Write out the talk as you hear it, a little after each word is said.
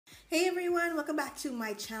Hey everyone, welcome back to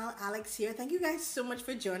my channel. Alex here. Thank you guys so much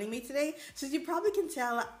for joining me today. So as you probably can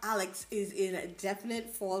tell, Alex is in a definite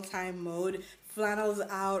fall time mode. Flannels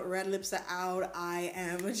out, red lips are out. I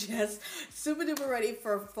am just super duper ready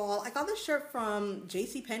for fall. I got this shirt from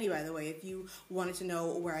JCPenney, by the way, if you wanted to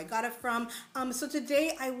know where I got it from. So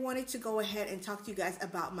today I wanted to go ahead and talk to you guys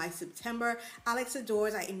about my September Alex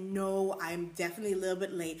Adores. I know I'm definitely a little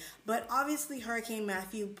bit late, but obviously Hurricane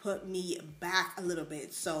Matthew put me back a little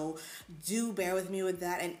bit. So do bear with me with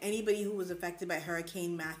that. And anybody who was affected by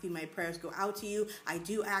Hurricane Matthew, my prayers go out to you. I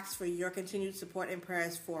do ask for your continued support and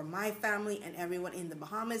prayers for my family and everyone in the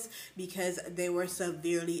Bahamas because they were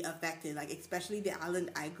severely affected. Like especially the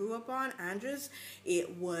island I grew up on, Andros, it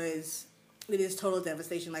is total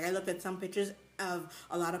devastation. Like I looked at some pictures of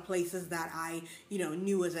a lot of places that I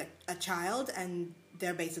knew as a child, and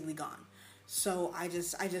they're basically gone. So I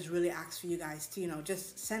just really ask for you guys to,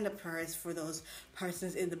 just send up prayers for those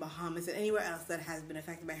persons in the Bahamas and anywhere else that has been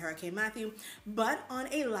affected by Hurricane Matthew. But on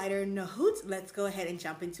a lighter note, let's go ahead and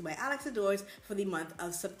jump into my Alex Adores for the month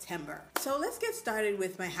of September. So let's get started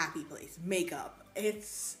with my happy place, makeup.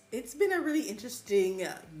 It's been a really interesting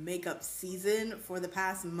makeup season for the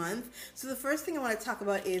past month. So the first thing I want to talk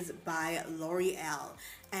about is by L'Oreal.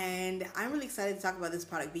 And I'm really excited to talk about this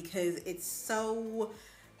product because it's so,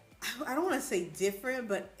 I don't want to say different,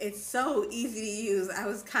 but it's so easy to use. I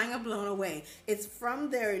was kind of blown away. It's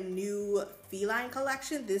from their new Feline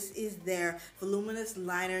collection. This is their Voluminous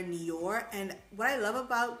liner Nior, and what I love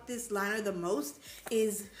about this liner the most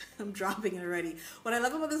is, I'm dropping it already. What I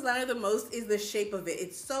love about this liner the most is the shape of it.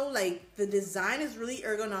 It's so like, the design is really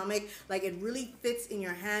ergonomic. Like it really fits in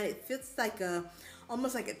your hand. It fits like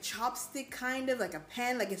almost like a chopstick, kind of like a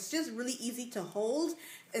pen. Like it's just really easy to hold,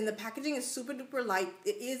 and the packaging is super duper light.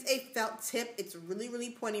 It is a felt tip. It's really,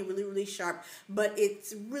 really pointy, really, really sharp, but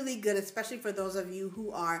it's really good, especially for those of you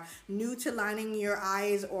who are new to lining your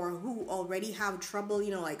eyes or who already have trouble,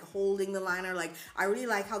 like holding the liner. Like I really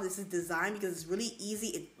like how this is designed because it's really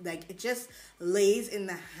easy. It just lays in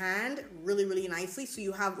the hand really, really nicely, so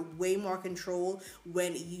you have way more control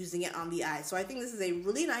when using it on the eye. So I think this is a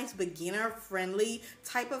really nice beginner-friendly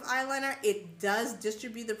type of eyeliner. It does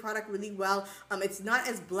distribute the product really well. It's not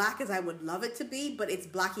as black as I would love it to be, but it's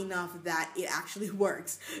black enough that it actually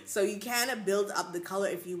works. So you can build up the color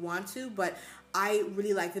if you want to, but I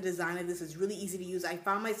really like the design of this. It's really easy to use. I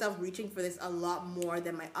found myself reaching for this a lot more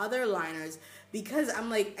than my other liners because I'm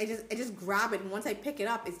like, I just grab it, and once I pick it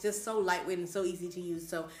up, it's just so lightweight and so easy to use.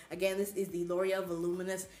 So again, this is the L'Oreal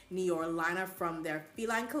Voluminous Nior liner from their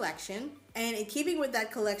Feline collection. And in keeping with that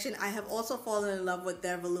collection, I have also fallen in love with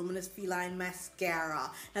their Voluminous Feline Mascara.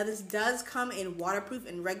 Now this does come in waterproof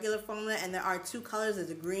and regular formula, and there are two colors. There's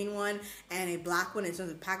a green one and a black one in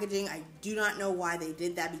terms of packaging. I do not know why they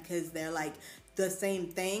did that because they're like the same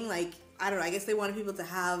thing. Like, I don't know, I guess they wanted people to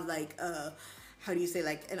have like how do you say,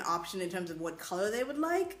 like an option in terms of what color they would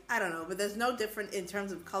like. I don't know, but there's no different in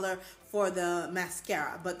terms of color for the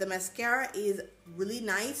mascara. But the mascara is really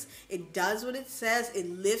nice. It does what it says. It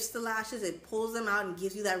lifts the lashes, it pulls them out and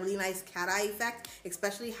gives you that really nice cat eye effect,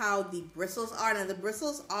 especially how the bristles are. Now the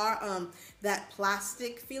bristles are that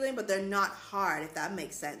plastic feeling, but they're not hard, if that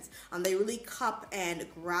makes sense. They really cup and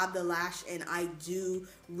grab the lash, and I do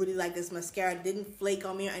really like this mascara. It didn't flake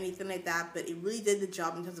on me or anything like that, but it really did the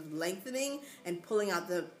job in terms of lengthening and pulling out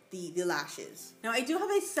the lashes. Now I do have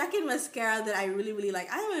a second mascara that I really, really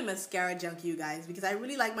like. I am a mascara junkie, you guys, because I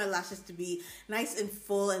really like my lashes to be nice and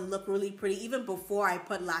full and look really pretty even before I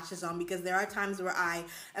put lashes on, because there are times where I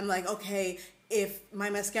am like, okay, if my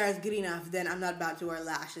mascara is good enough, then I'm not about to wear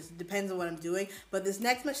lashes. It depends on what I'm doing. But this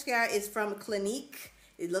next mascara is from Clinique.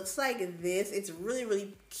 It looks like this. It's really,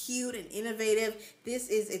 really cute and innovative.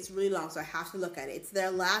 It's really long, so I have to look at it. It's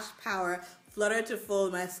their Lash Power Flutter to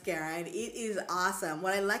Full Mascara, and it is awesome.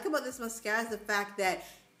 What I like about this mascara is the fact that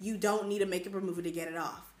you don't need a makeup remover to get it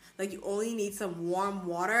off. Like, you only need some warm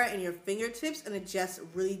water in your fingertips, and it just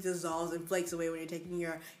really dissolves and flakes away when you're taking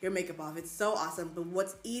your makeup off. It's so awesome. But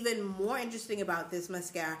what's even more interesting about this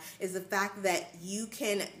mascara is the fact that you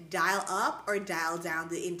can dial up or dial down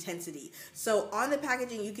the intensity. So on the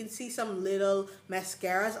packaging, you can see some little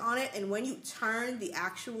mascaras on it, and when you turn the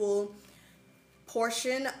actual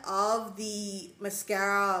portion of the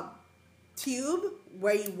mascara tube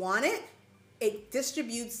where you want it, it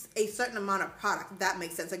distributes a certain amount of product, if that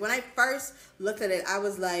makes sense. Like when I first looked at it, I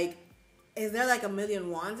was like, is there like a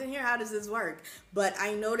million wands in here? How does this work? But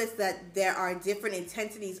I noticed that there are different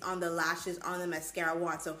intensities on the lashes on the mascara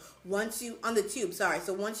wand. So once you, on the tube, sorry.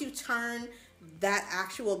 So once you turn that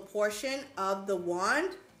actual portion of the wand,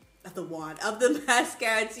 of the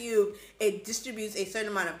mascara tube, it distributes a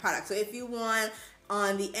certain amount of product. So if you want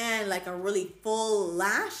on the end like a really full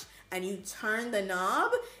lash and you turn the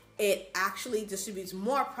knob, it actually distributes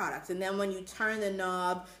more product. And then when you turn the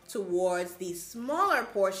knob towards the smaller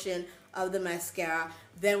portion of the mascara,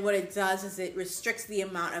 then what it does is it restricts the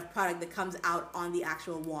amount of product that comes out on the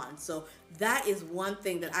actual wand. So that is one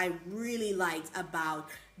thing that I really liked about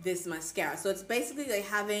this mascara. So it's basically like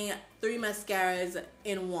having 3 mascaras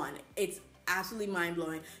in one. It's absolutely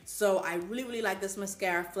mind-blowing. So I really like this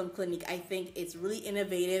mascara from Clinique. I think it's really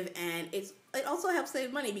innovative, and it also helps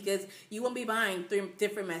save money because you won't be buying 3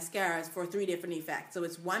 different mascaras for 3 different effects. So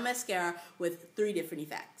it's one mascara with 3 different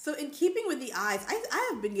effects. So in keeping with the eyes,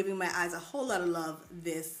 I have been giving my eyes a whole lot of love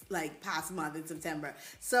this like past month in September.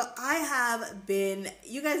 So I have been,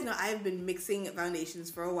 you guys know I've been mixing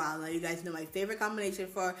foundations for a while now. You guys know my favorite combination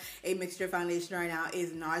for a mixture foundation right now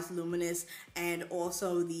is NARS Voluminous and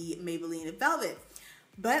also the Maybelline Velvet.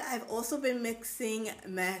 But I've also been mixing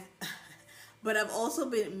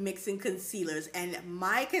concealers, and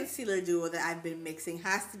my concealer duo that I've been mixing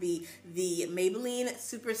has to be the Maybelline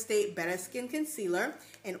Superstay Better Skin Concealer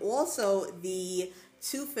and also the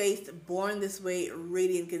Too Faced Born This Way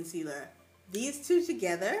Radiant Concealer. These two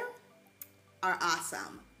together are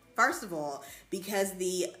awesome. First of all, because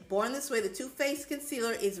the Born This Way, the Too Faced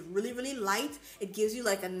Concealer is really light. It gives you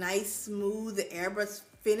like a nice smooth airbrush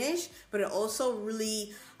finish, but it also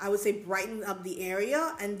really, I would say, brightens up the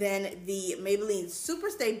area. And then the Maybelline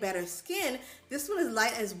Superstay Better Skin, this one is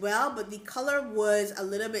light as well, but the color was a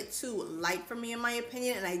little bit too light for me in my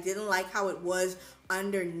opinion, and I didn't like how it was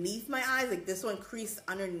underneath my eyes. Like this one creased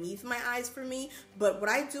underneath my eyes for me. But what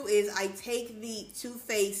I do is I take the Too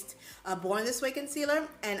Faced Born This Way concealer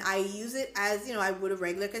and I use it as, you know, I would a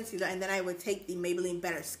regular concealer, and then I would take the Maybelline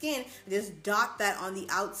Better Skin and just dot that on the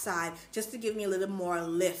outside just to give me a little more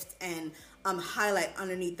lift and highlight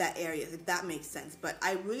underneath that area, if that makes sense. But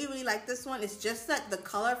I really like this one. It's just that the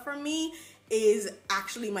color for me is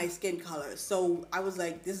actually my skin color, so I was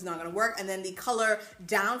like, this is not gonna work. And then the color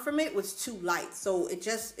down from it was too light, so it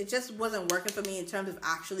just wasn't working for me in terms of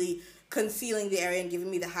actually concealing the area and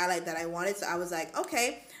giving me the highlight that I wanted. So I was like,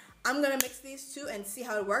 okay, I'm gonna mix these two and see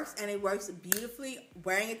how it works, and it works beautifully.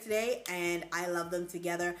 Wearing it today, and I love them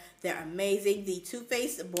together. They're amazing. The Too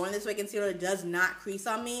Faced Born This Way concealer does not crease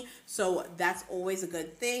on me, so that's always a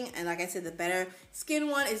good thing. And like I said, the Better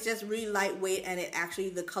Skin one is just really lightweight, and it actually,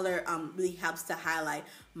 the color really helps to highlight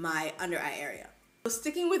my under eye area. So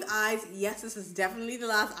sticking with eyes, yes, this is definitely the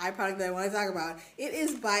last eye product that I want to talk about. It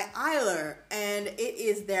is by Eylure, and it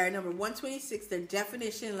is their number 126, their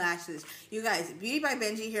Definition Lashes. You guys, Beauty by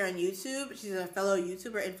Benji here on YouTube, she's a fellow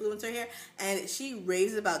YouTuber influencer here, and she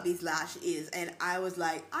raves about these lashes, and I was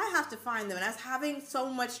like, I have to find them, and I was having so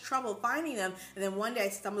much trouble finding them, and then one day I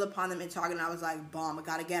stumbled upon them in Target, and I was like, bomb, I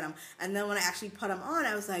gotta get them. And then when I actually put them on,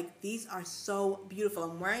 I was like, these are so beautiful.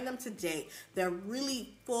 I'm wearing them today. They're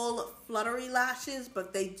really full, fluttery lashes,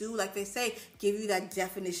 but they do, like they say, give you that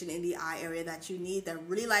definition in the eye area that you need. They're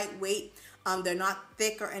really lightweight. They're not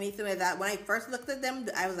thick or anything like that. When I first looked at them,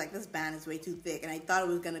 I was like, this band is way too thick, and I thought it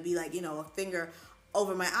was going to be like, you know, a finger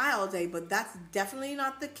over my eye all day, but that's definitely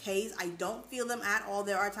not the case. I don't feel them at all.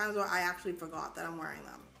 There are times where I actually forgot that I'm wearing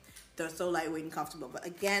them. They're so lightweight and comfortable. But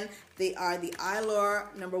again, they are the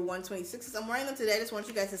Eylure number 126. I'm wearing them today. I just want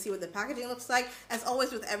you guys to see what the packaging looks like. As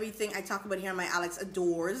always with everything I talk about here on my Alex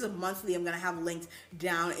Adores monthly, I'm going to have linked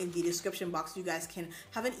down in the description box so you guys can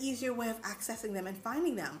have an easier way of accessing them and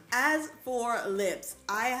finding them. As for lips,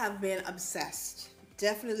 I have been obsessed,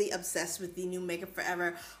 definitely obsessed with the new Makeup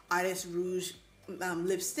Forever Artist Rouge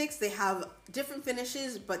lipsticks. They have different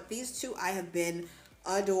finishes, but these two I have been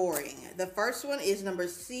adoring. The first one is number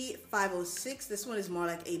C506. This one is more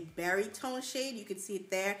like a berry tone shade. You can see it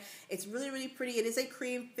there. It's really pretty. It is a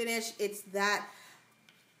cream finish. It's that,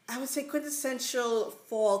 I would say, quintessential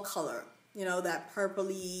fall color. You know, that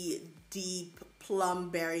purpley, deep plum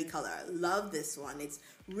berry color. I love this one. It's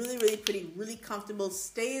really pretty, really comfortable.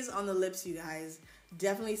 Stays on the lips, you guys.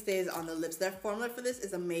 Definitely stays on the lips. Their formula for this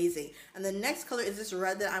is amazing. And the next color is this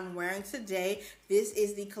red that I'm wearing today. This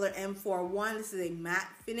is the color M41. This is a matte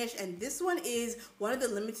finish, and this one is one of the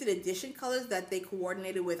limited edition colors that they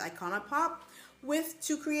coordinated with Iconopop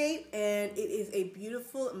to create, and it is a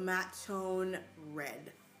beautiful matte tone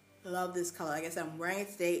red. Love this color. Like I said, I'm wearing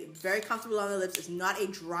it today. Very comfortable on the lips. It's not a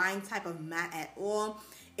drying type of matte at all.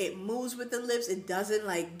 It moves with the lips. It doesn't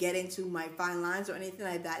like get into my fine lines or anything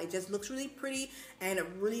like that. It just looks really pretty and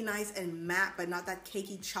really nice and matte, but not that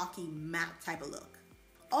cakey, chalky matte type of look.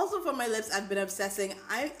 Also for my lips, I've been obsessing.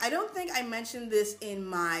 I don't think I mentioned this in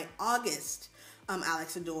my August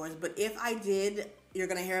Alex Adores, but if I did, you're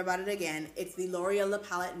gonna hear about it again. It's the L'Oreal Lip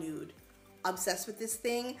Palette Nude. Obsessed with this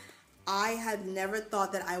thing. I had never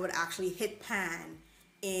thought that I would actually hit pan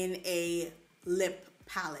in a lip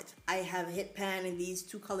palette. I have hit pan in these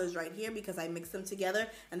two colors right here because I mixed them together,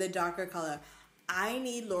 and the darker color. I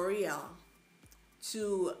need L'Oreal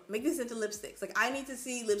to make this into lipsticks. Like, I need to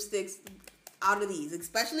see lipsticks out of these,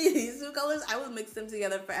 especially these two colors. I would mix them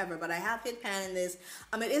together forever, but I have hit pan in this.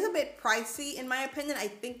 It is a bit pricey in my opinion. I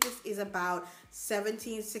think this is about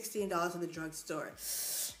 $17, $16 at the drugstore.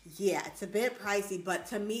 Yeah, it's a bit pricey, but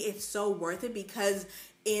to me it's so worth it because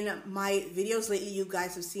in my videos lately, you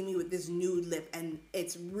guys have seen me with this nude lip, and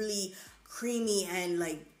it's really creamy and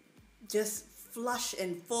like just flush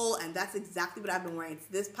and full, and that's exactly what I've been wearing. It's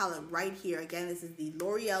this palette right here. Again, this is the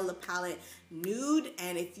L'Oreal lip palette Nude,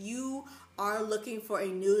 and if you are looking for a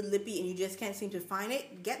nude lippy and you just can't seem to find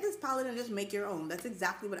it, get this palette and just make your own. That's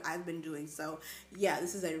exactly what I've been doing. So yeah,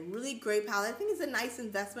 this is a really great palette. I think it's a nice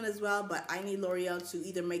investment as well, but I need L'Oreal to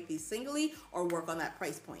either make these singly or work on that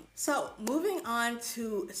price point. So moving on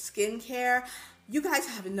to skincare. You guys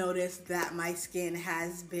have noticed that my skin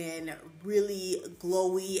has been really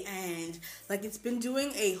glowy and like it's been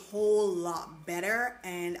doing a whole lot better,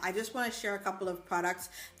 and I just want to share a couple of products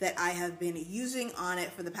that I have been using on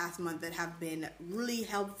it for the past month that have been really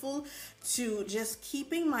helpful to just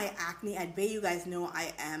keeping my acne at bay. You guys know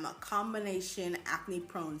I am a combination acne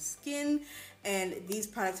prone skin, and these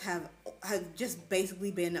products have just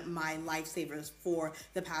basically been my lifesavers for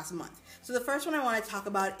the past month. So the first one I want to talk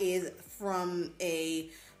about is from a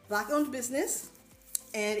Black-owned business,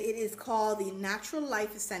 and it is called the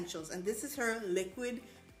Naturellyfe Essentials, and this is her liquid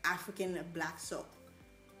African black soap.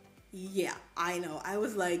 Yeah, I know. I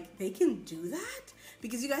was like, they can do that?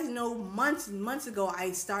 Because you guys know months and months ago,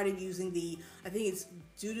 I started using the, I think it's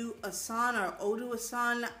Dudu Asan or Odu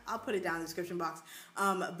Asan, I'll put it down in the description box,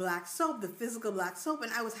 black soap, the physical black soap,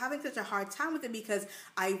 and I was having such a hard time with it because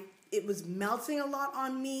it was melting a lot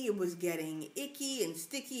on me. It was getting icky and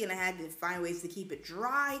sticky, and I had to find ways to keep it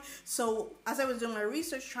dry. So as I was doing my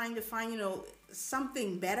research, trying to find,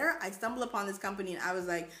 something better, I stumbled upon this company, and I was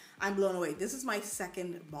like, I'm blown away. This is my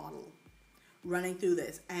second bottle running through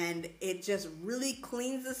this, and it just really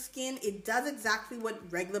cleans the skin. It does exactly what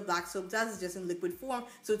regular black soap does, it's just in liquid form,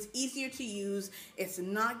 so it's easier to use. It's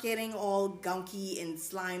not getting all gunky and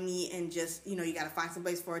slimy and just, you gotta find some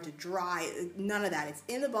place for it to dry. None of that. It's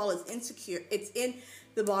in the bottle, it's insecure. It's in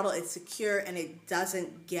the bottle, it's secure, and it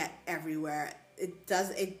doesn't get everywhere. It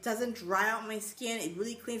doesn't dry out my skin. It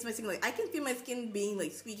really cleans my skin. Like, I can feel my skin being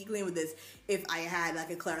like squeaky clean with this if I had like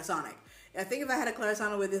a Clarisonic. I think if I had a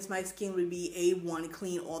Clarisonic with this, my skin would be A1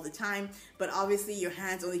 clean all the time. But obviously your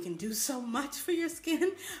hands only can do so much for your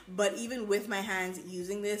skin. But even with my hands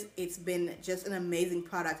using this, it's been just an amazing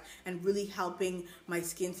product and really helping my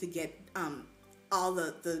skin to get all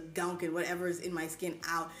the gunk and whatever is in my skin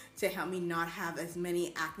out to help me not have as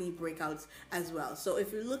many acne breakouts as well. So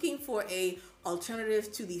if you're looking for a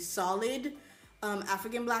alternative to the solid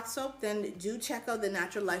African black soap, then do check out the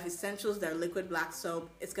Naturellyfe Essentials, their liquid black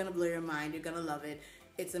soap. It's gonna blow your mind. You're gonna love it.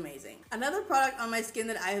 It's amazing. Another product on my skin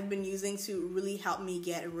that I have been using to really help me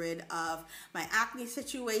get rid of my acne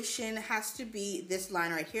situation has to be this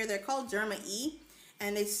line right here. They're called Derma E,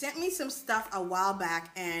 and they sent me some stuff a while back,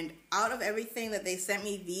 and out of everything that they sent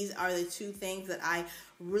me, these are the two things that I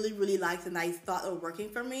really liked and I thought were working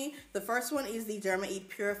for me. The first one is the Derma E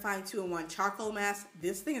Purifying 2-in-1 Charcoal Mask.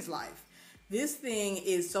 This thing is live. This thing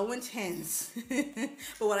is so intense.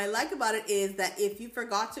 But what I like about it is that if you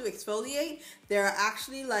forgot to exfoliate, there are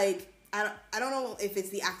actually like, I don't know if it's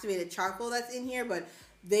the activated charcoal that's in here, but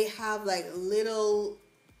they have like little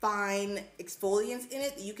fine exfoliants in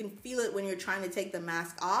it. You can feel it when you're trying to take the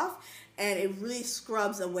mask off, and it really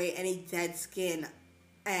scrubs away any dead skin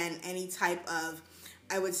and any type of,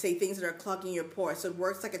 I would say, things that are clogging your pores. So it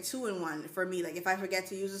works like a 2-in-1 for me. Like if I forget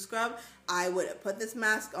to use a scrub, I would put this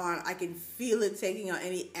mask on. I can feel it taking out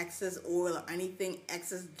any excess oil or anything,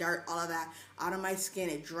 excess dirt, all of that out of my skin.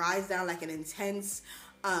 It dries down like an intense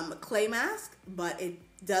clay mask, but it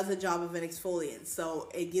does the job of an exfoliant. So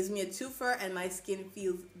it gives me a twofer, and my skin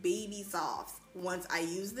feels baby soft once I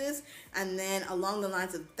use this. And then along the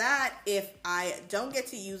lines of that, if I don't get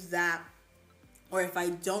to use that, or if I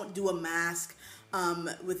don't do a mask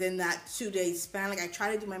within that 2-day span, like I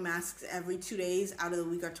try to do my masks every 2 days out of the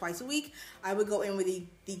week or twice a week, I would go in with the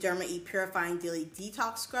Derma E Purifying Daily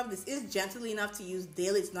Detox Scrub. This is gently enough to use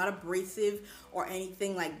daily. It's not abrasive or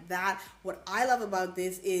anything like that. What I love about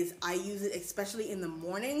this is I use it especially in the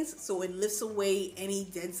mornings, so it lifts away any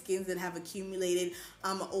dead skins that have accumulated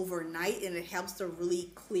overnight, and it helps to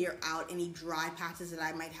really clear out any dry patches that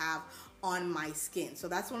I might have on my skin. So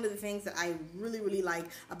that's one of the things that I really like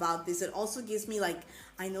about this. It also gives me, like,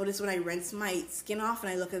 I notice when I rinse my skin off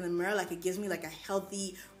and I look in the mirror, like, it gives me like a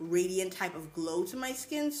healthy, radiant type of glow to my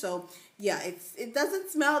skin. So yeah, it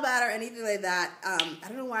doesn't smell bad or anything like that. I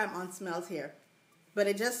don't know why I'm on smells here, but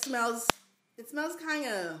it just smells, it smells kind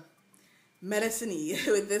of medicine-y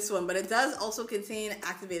with this one, but it does also contain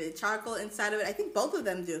activated charcoal inside of it. I think both of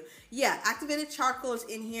them do. Yeah, activated charcoal is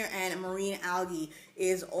in here, and marine algae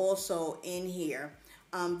is also in here.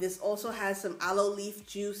 This also has some aloe leaf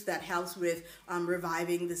juice that helps with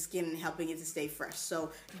reviving the skin and helping it to stay fresh.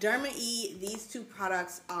 So Derma-E, these two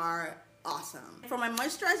products are awesome. For my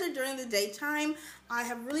moisturizer during the daytime, I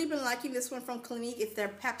have really been liking this one from Clinique. It's their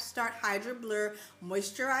Pep Start Hydra Blur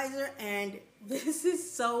Moisturizer, and this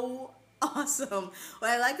is so awesome.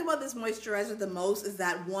 What I like about this moisturizer the most is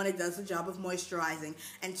that, one, it does the job of moisturizing,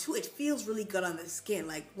 and two, it feels really good on the skin.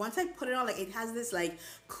 Like, once I put it on, like, it has this like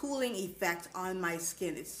cooling effect on my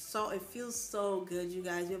skin. It feels so good, you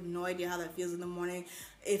guys. You have no idea how that feels in the morning.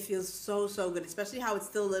 It feels so good, especially how it's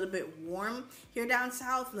still a little bit warm here down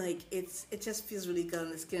south. Like, it just feels really good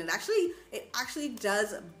on the skin. It actually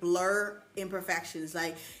does blur imperfections.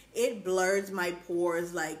 Like, it blurs my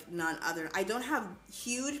pores like none other. I don't have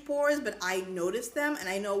huge pores, but I notice them, and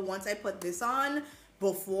I know once I put this on,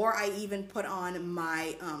 before I even put on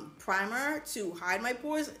my primer to hide my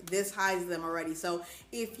pores, this hides them already. So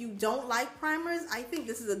if you don't like primers, I think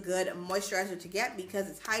this is a good moisturizer to get because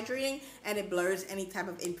it's hydrating and it blurs any type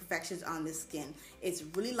of imperfections on the skin. It's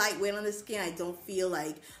really lightweight on the skin. I don't feel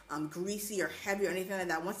like greasy or heavy or anything like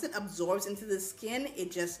that. Once it absorbs into the skin, it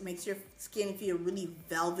just makes your skin feel really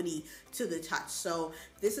velvety to the touch. So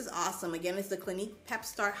this is awesome. Again, it's the Clinique Pep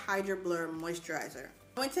Start Hydra Blur Moisturizer.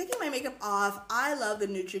 When taking my makeup off, I love the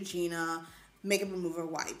Neutrogena makeup remover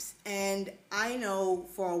wipes, and I know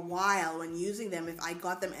for a while when using them, if I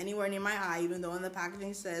got them anywhere near my eye, even though in the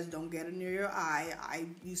packaging says don't get it near your eye, I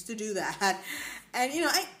used to do that, and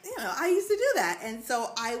I used to do that, and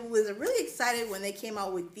so I was really excited when they came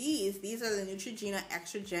out with these. These are the Neutrogena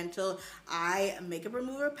Extra Gentle Eye Makeup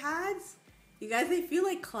Remover Pads. You guys, they feel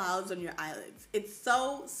like clouds on your eyelids. It's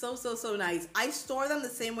so nice. I store them the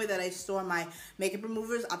same way that I store my makeup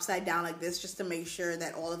removers, upside down like this, just to make sure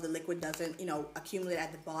that all of the liquid doesn't, accumulate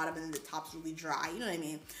at the bottom and then the top's really dry. You know what I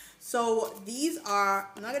mean? So these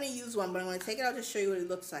are, I'm not going to use one, but I'm going to take it out to show you what it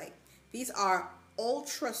looks like. These are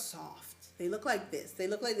ultra soft. They look like this. They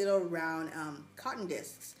look like little round cotton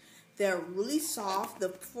discs. They're really soft. The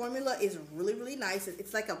formula is really nice.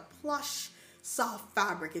 It's like a plush, soft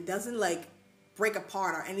fabric. It doesn't like break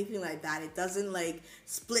apart or anything like that. It doesn't like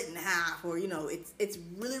split in half, or it's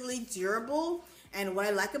really durable. And what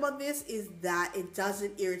I like about this is that it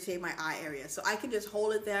doesn't irritate my eye area. So I can just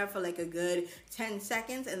hold it there for like a good 10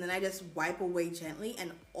 seconds and then I just wipe away gently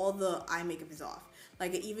and all the eye makeup is off.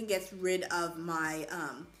 Like, it even gets rid of my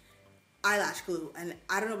eyelash glue. And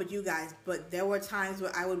I don't know about you guys, but there were times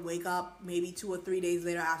where I would wake up maybe 2 or 3 days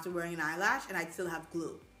later after wearing an eyelash and I'd still have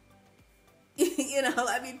glue.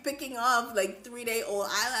 I'd be picking off like 3-day-old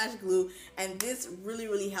eyelash glue, and this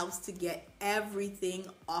really helps to get everything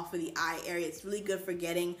off of the eye area. It's really good for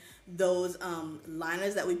getting those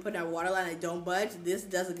liners that we put in our waterline that don't budge. This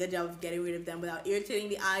does a good job of getting rid of them without irritating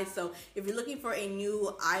the eyes. So if you're looking for a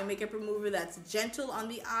new eye makeup remover that's gentle on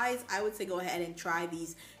the eyes, I would say go ahead and try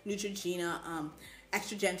these Neutrogena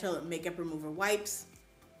Extra Gentle Makeup Remover Wipes,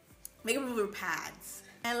 Makeup Remover Pads.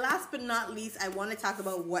 And last but not least, I want to talk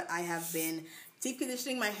about what I have been deep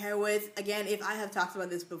conditioning my hair with. Again, if I have talked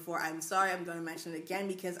about this before, I'm sorry. I'm going to mention it again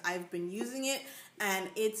because I've been using it and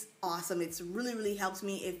it's awesome. It's really helps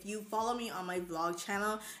me. If you follow me on my vlog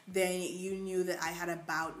channel, then you knew that I had a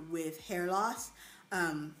bout with hair loss.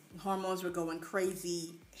 Hormones were going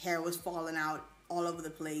crazy. Hair was falling out all over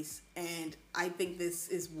the place. And I think this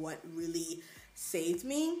is what really saved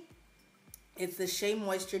me. It's the Shea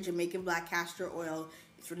Moisture Jamaican Black Castor Oil.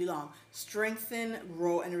 It's really long. Strengthen,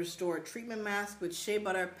 Grow, and Restore Treatment Mask with shea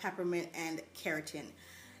butter, peppermint, and keratin.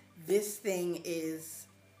 This thing is,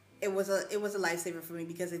 it was a lifesaver for me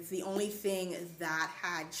because it's the only thing that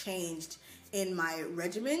had changed in my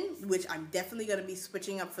regimen, which I'm definitely going to be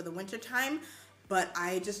switching up for the winter time. But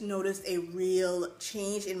I just noticed a real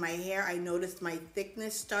change in my hair. I noticed my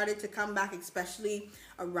thickness started to come back, especially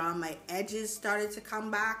around my edges started to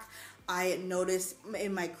come back. I noticed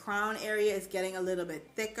in my crown area is getting a little bit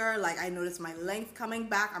thicker. Like, I noticed my length coming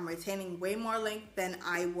back. I'm retaining way more length than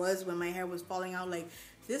I was when my hair was falling out. Like,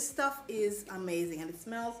 this stuff is amazing, and it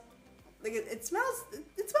smells like it smells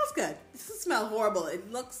good. It doesn't smell horrible.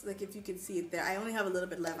 It looks like, if you can see it there, I only have a little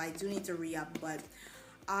bit left. I do need to re-up, but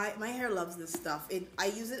my hair loves this stuff. I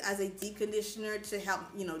use it as a deep conditioner to help,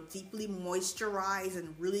 you know, deeply moisturize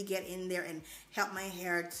and really get in there and help my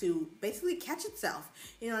hair to basically catch itself.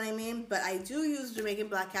 You know what I mean? But I do use Jamaican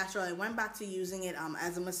black castor oil. I went back to using it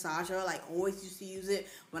as a massage oil. I always used to use it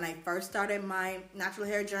when I first started my natural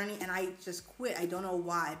hair journey, and I just quit. I don't know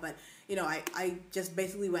why, but you know, I just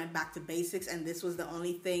basically went back to basics, and this was the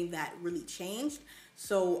only thing that really changed.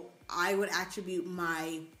 So I would attribute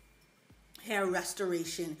my hair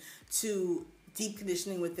restoration to deep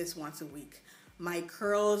conditioning with this once a week. My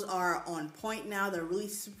curls are on point now. They're really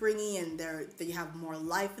springy and they have more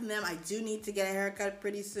life in them. I do need to get a haircut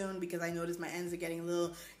pretty soon because I notice my ends are getting a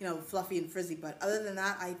little, you know, fluffy and frizzy. But other than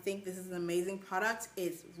that, I think this is an amazing product.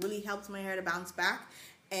 It really helps my hair to bounce back,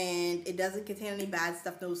 and it doesn't contain any bad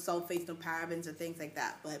stuff, no sulfates, no parabens or things like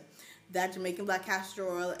that. But that Jamaican black castor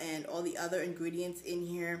oil and all the other ingredients in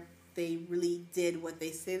here, they really did what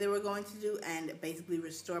they say they were going to do and basically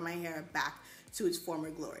restore my hair back to its former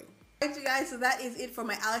glory. Alright you guys, so that is it for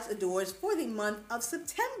my Alex Adores for the month of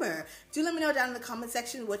September. Do let me know down in the comment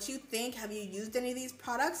section what you think. Have you used any of these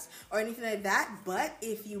products or anything like that? But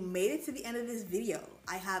if you made it to the end of this video,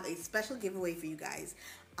 I have a special giveaway for you guys.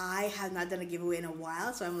 I have not done a giveaway in a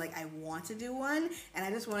while, so I'm like, I want to do one, and I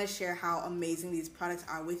just want to share how amazing these products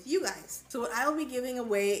are with you guys. So what I will be giving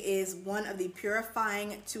away is one of the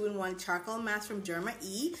Purifying 2-in-1 Charcoal Mask from Derma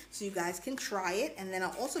E, so you guys can try it, and then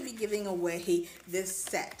I'll also be giving away this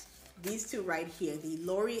set. These two right here, the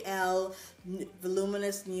L'Oreal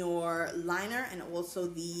Voluminous Nior liner and also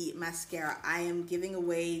the mascara. I am giving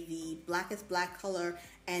away the Blackest Black color,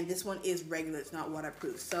 and this one is regular, it's not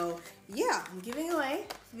waterproof. So yeah, I'm giving away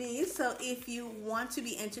these. So if you want to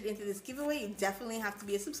be entered into this giveaway, you definitely have to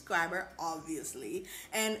be a subscriber, obviously.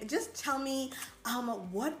 And just tell me,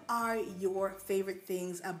 what are your favorite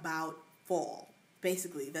things about fall?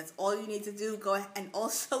 Basically, that's all you need to do. Go ahead and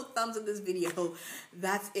also thumbs up this video.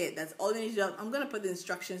 That's it. That's all you need to do. I'm going to put the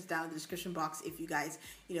instructions down in the description box if you guys,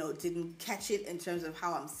 you know, didn't catch it in terms of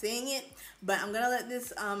how I'm saying it. But I'm going to let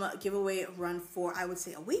this giveaway run for, I would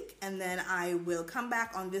say, a week. And then I will come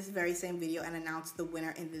back on this very same video and announce the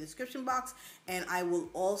winner in the description box. And I will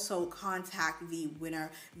also contact the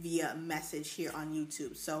winner via message here on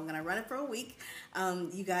YouTube. So I'm going to run it for a week.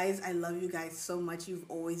 You guys, I love you guys so much. You've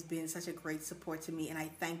always been such a great support to me, and I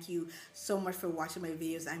thank you so much for watching my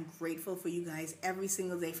videos. I'm grateful for you guys every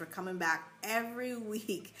single day for coming back every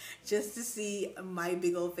week just to see my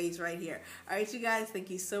big old face right here. All right, you guys, thank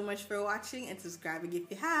you so much for watching, and subscribing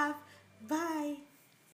if you have. Bye.